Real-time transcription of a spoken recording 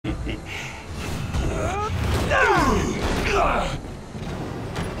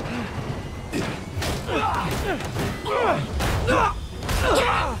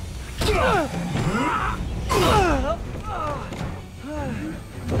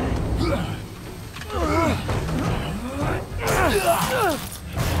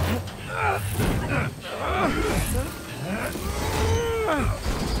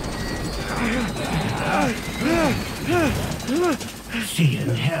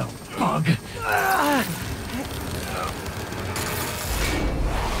well, bug.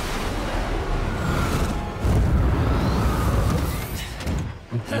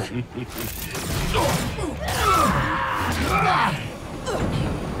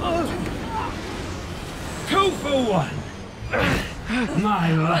 Two for one.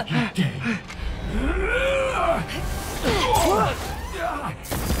 My lucky day.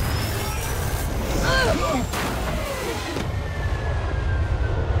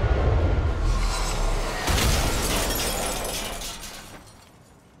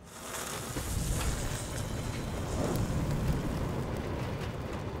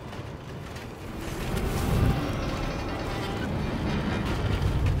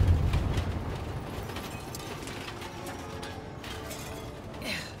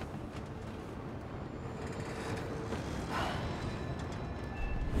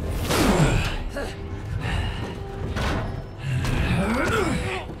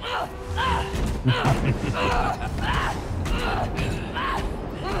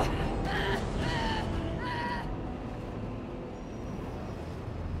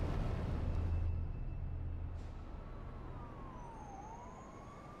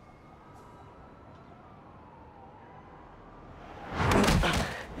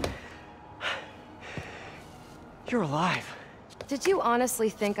 You're alive. Did you honestly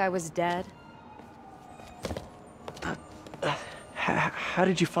think I was dead? How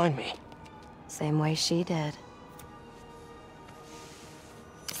did you find me? Same way she did.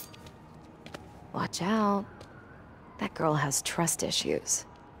 Watch out. That girl has trust issues.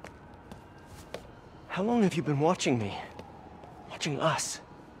 How long have you been watching me? Watching us?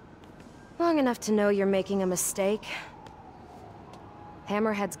 Long enough to know you're making a mistake.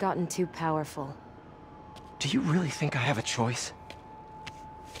 Hammerhead's gotten too powerful. Do you really think I have a choice?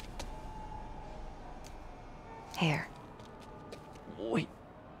 Here. Wait,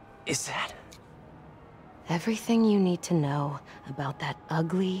 is that... Everything you need to know about that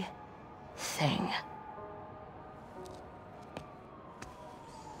ugly thing.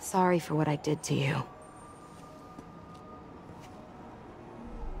 Sorry for what I did to you.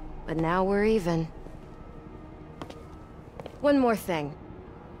 But now we're even. One more thing.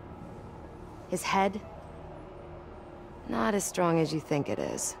 His head, not as strong as you think it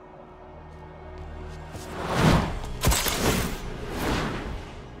is.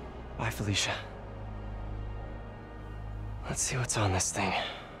 Bye, Felicia. Let's see what's on this thing.